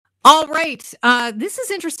All right. This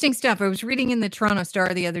is interesting stuff. I was reading in the Toronto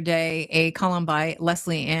Star the other day a column by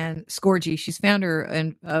Leslie Ann Scorgi. She's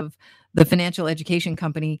founder of the financial education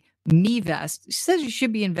company MeVest. She says you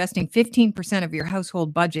should be investing 15% of your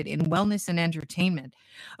household budget in wellness and entertainment.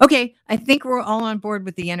 Okay, I think we're all on board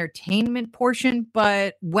with the entertainment portion,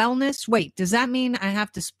 but wellness, wait, does that mean I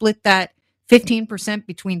have to split that 15%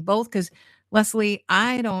 between both? Because, Leslie,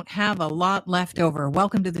 I don't have a lot left over.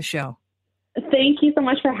 Welcome to the show. Thank you so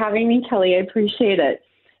much for having me, Kelly. I appreciate it.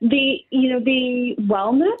 The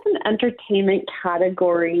wellness and entertainment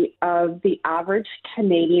category of the average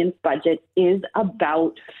Canadian's budget is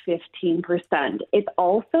about 15%. It's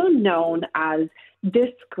also known as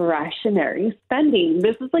discretionary spending.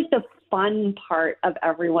 This is like the fun part of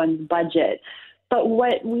everyone's budget. But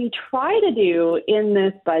what we try to do in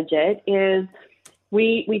this budget is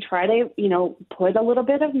we try to, put a little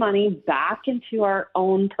bit of money back into our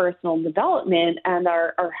own personal development and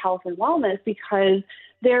our health and wellness, because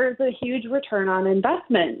there's a huge return on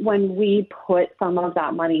investment when we put some of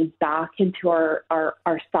that money back into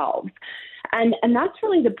ourselves. And that's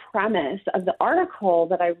really the premise of the article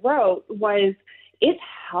that I wrote. Was it's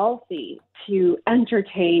healthy to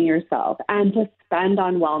entertain yourself and to spend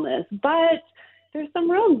on wellness, but there's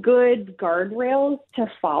some real good guardrails to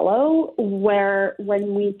follow where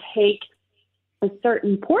when we take a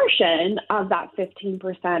certain portion of that 15%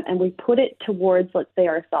 and we put it towards, let's say,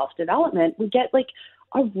 our self-development, we get like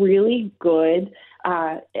a really good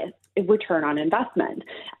return on investment.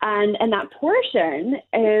 And that portion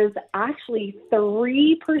is actually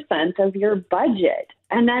 3% of your budget.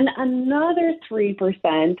 And then another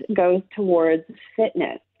 3% goes towards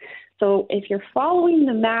fitness. So if you're following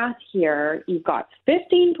the math here, you've got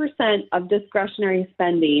 15% of discretionary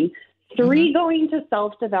spending, 3 going to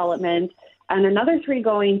self-development, and another 3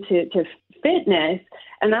 going to fitness,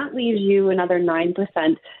 and that leaves you another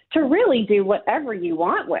 9% to really do whatever you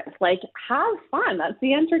want with. Like, have fun. That's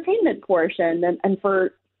the entertainment portion. And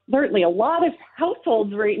for certainly a lot of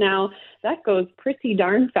households right now, that goes pretty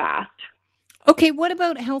darn fast. Okay, what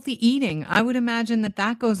about healthy eating? I would imagine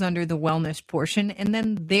that goes under the wellness portion, and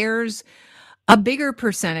then there's a bigger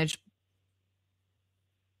percentage.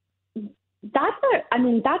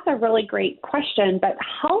 That's a really great question, but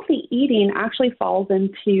healthy eating actually falls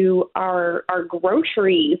into our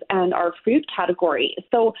groceries and our food category.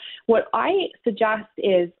 So what I suggest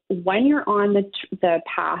is when you're on the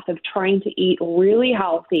path of trying to eat really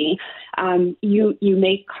healthy, you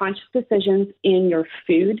make conscious decisions in your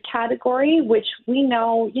food category, which we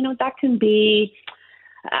know, that can be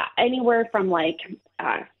anywhere from like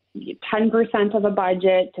 10% of a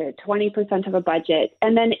budget to 20% of a budget.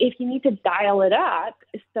 And then if you need to dial it up,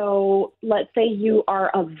 so let's say you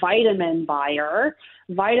are a vitamin buyer,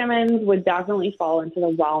 vitamins would definitely fall into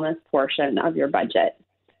the wellness portion of your budget.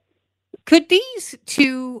 Could these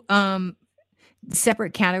two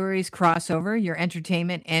separate categories cross over, your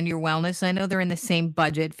entertainment and your wellness? I know they're in the same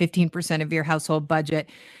budget. 15% of your household budget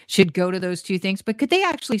should go to those two things, but could they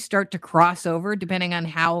actually start to cross over depending on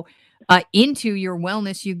how into your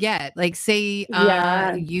wellness you get? Like, say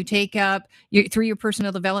you take up through your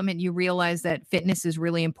personal development, you realize that fitness is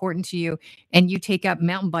really important to you, and you take up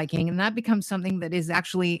mountain biking, and that becomes something that is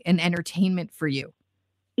actually an entertainment for you.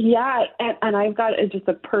 Yeah, and I've got just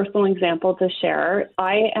a personal example to share.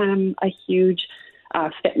 I am a huge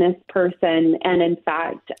fitness person, and in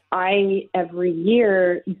fact, I every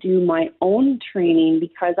year do my own training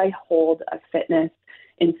because I hold a fitness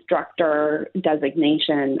instructor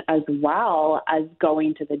designation as well as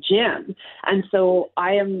going to the gym. And so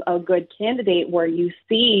I am a good candidate where you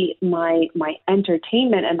see my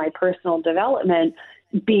entertainment and my personal development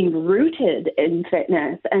being rooted in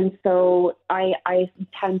fitness. And so I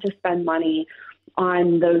tend to spend money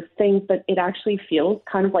on those things, but it actually feels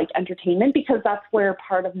kind of like entertainment because that's where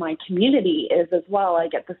part of my community is as well. I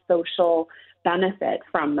get the social benefit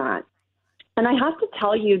from that. And I have to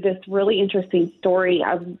tell you this really interesting story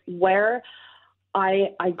of where I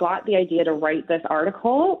got the idea to write this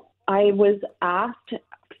article. I was asked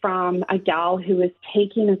from a gal who was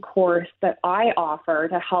taking a course that I offer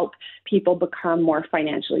to help people become more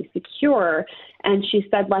financially secure. And she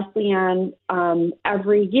said, Leslie Ann,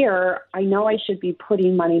 every year, I know I should be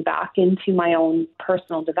putting money back into my own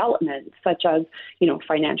personal development, such as,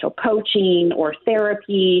 financial coaching or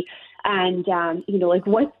therapy. And, like,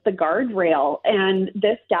 what's the guardrail? And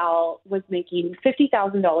this gal was making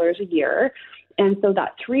 $50,000 a year. And so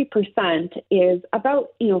that 3% is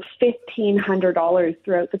about, $1,500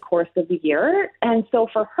 throughout the course of the year. And so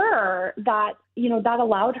for her, that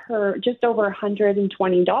allowed her just over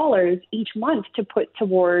 $120 each month to put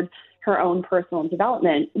toward her own personal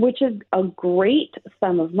development, which is a great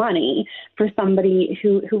sum of money for somebody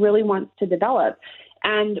who really wants to develop.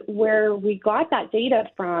 And where we got that data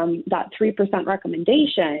from, that 3%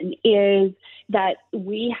 recommendation, is that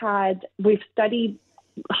we've studied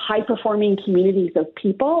high-performing communities of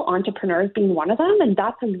people, entrepreneurs being one of them, and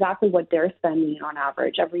that's exactly what they're spending on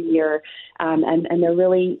average every year, and they're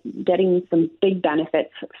really getting some big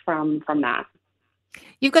benefits from that.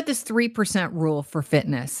 You've got this 3% rule for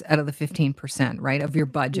fitness out of the 15%, right, of your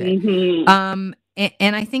budget. Mm-hmm.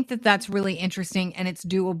 And I think that that's really interesting and it's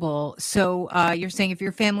doable. So you're saying if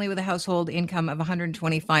you're a family with a household income of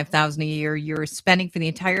 $125,000 a year, your spending for the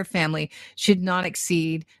entire family should not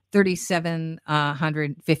exceed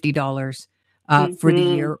 $3,750 for the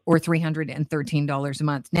year, or $313 a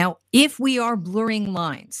month. Now, if we are blurring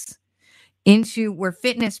lines into where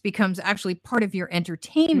fitness becomes actually part of your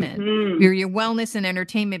entertainment, where your wellness and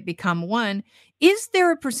entertainment become one, is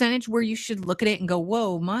there a percentage where you should look at it and go,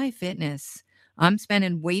 whoa, my fitness, I'm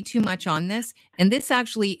spending way too much on this. And this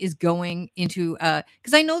actually is going into,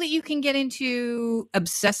 because I know that you can get into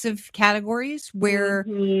obsessive categories where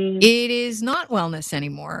it is not wellness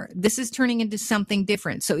anymore. This is turning into something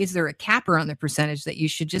different. So is there a capper on the percentage that you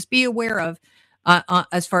should just be aware of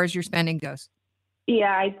as far as your spending goes?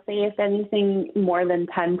 Yeah, I'd say if anything more than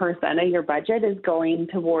 10% of your budget is going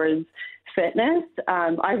towards fitness,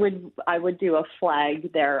 I would do a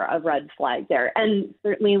flag there, a red flag there. And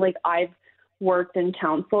certainly, like, I've worked and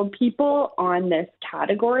counseled people on this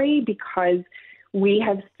category because we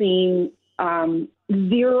have seen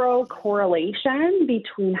zero correlation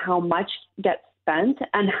between how much gets spent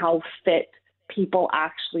and how fit people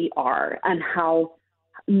actually are and how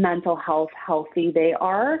mental health healthy they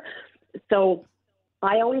are. So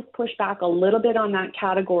I always push back a little bit on that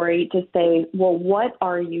category to say, well, what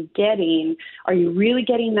are you getting? Are you really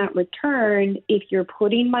getting that return? If you're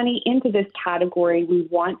putting money into this category, we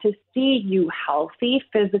want to see you healthy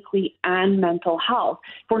physically and mental health.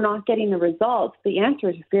 If we're not getting the results, the answer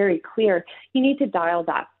is very clear. You need to dial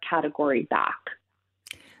that category back.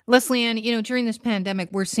 Lesley-Ann, during this pandemic,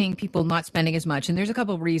 we're seeing people not spending as much. And there's a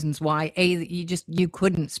couple of reasons why. You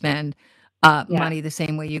couldn't spend money the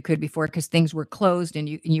same way you could before because things were closed and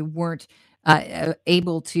you weren't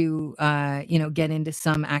able to get into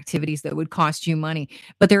some activities that would cost you money.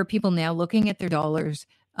 But there are people now looking at their dollars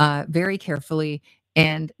very carefully,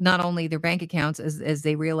 and not only their bank accounts as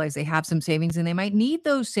they realize they have some savings and they might need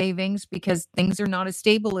those savings because things are not as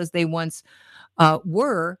stable as they once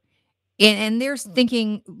were. And they're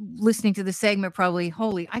thinking, listening to the segment, probably,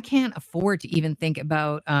 holy, I can't afford to even think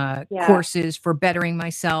about courses for bettering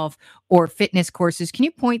myself or fitness courses. Can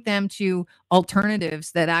you point them to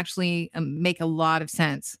alternatives that actually make a lot of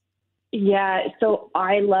sense? Yeah, so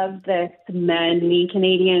I love this. Many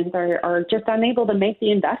Canadians are just unable to make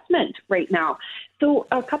the investment right now. So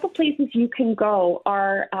a couple places you can go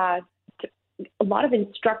are a lot of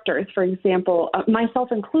instructors, for example,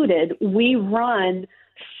 myself included, we run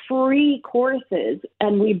free courses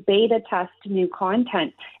and we beta test new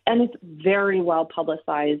content, and it's very well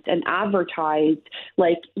publicized and advertised.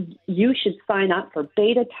 Like, you should sign up for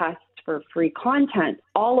beta tests for free content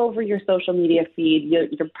all over your social media feed.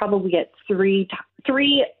 You'll probably get three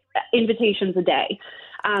invitations a day.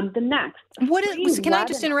 The next, can I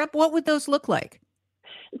just interrupt? What would those look like?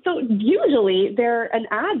 So usually they're an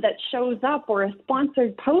ad that shows up or a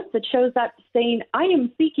sponsored post that shows up saying, I am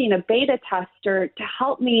seeking a beta tester to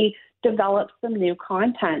help me develop some new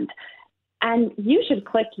content. And you should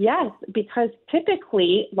click yes, because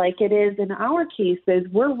typically, like it is in our cases,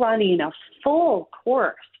 we're running a full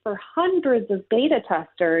course for hundreds of beta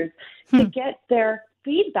testers to get their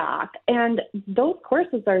feedback. And those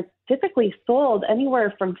courses are typically sold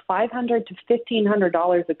anywhere from $500 to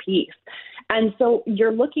 $1,500 a piece. And so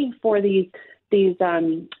you're looking for these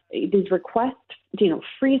requests,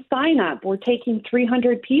 free sign up. We're taking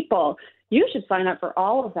 300 people. You should sign up for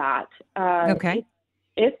all of that. Okay.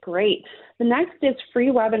 It's great. The next is free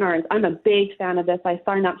webinars. I'm a big fan of this. I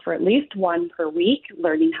sign up for at least one per week,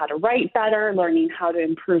 learning how to write better, learning how to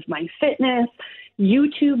improve my fitness,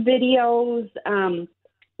 YouTube videos,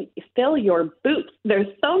 fill your boots. There's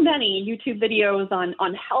so many YouTube videos on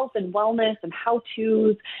health and wellness and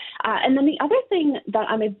how-tos. And then the other thing that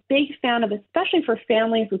I'm a big fan of, especially for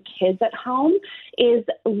families with kids at home, is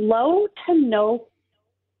low to no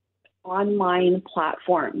online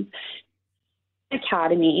platforms.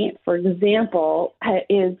 Academy, for example,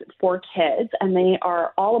 is for kids, and they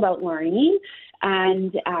are all about learning.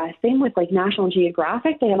 And same with like National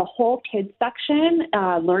Geographic, they have a whole kids section,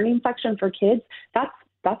 learning section for kids. That's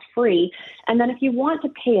That's free. And then if you want to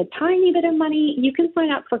pay a tiny bit of money, you can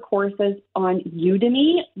sign up for courses on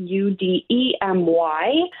Udemy,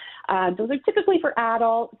 Udemy. Those are typically for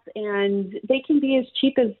adults, and they can be as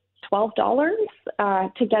cheap as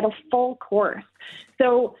 $12 to get a full course.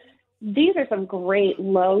 So these are some great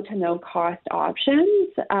low to no cost options.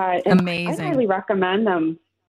 And Amazing. I highly recommend them.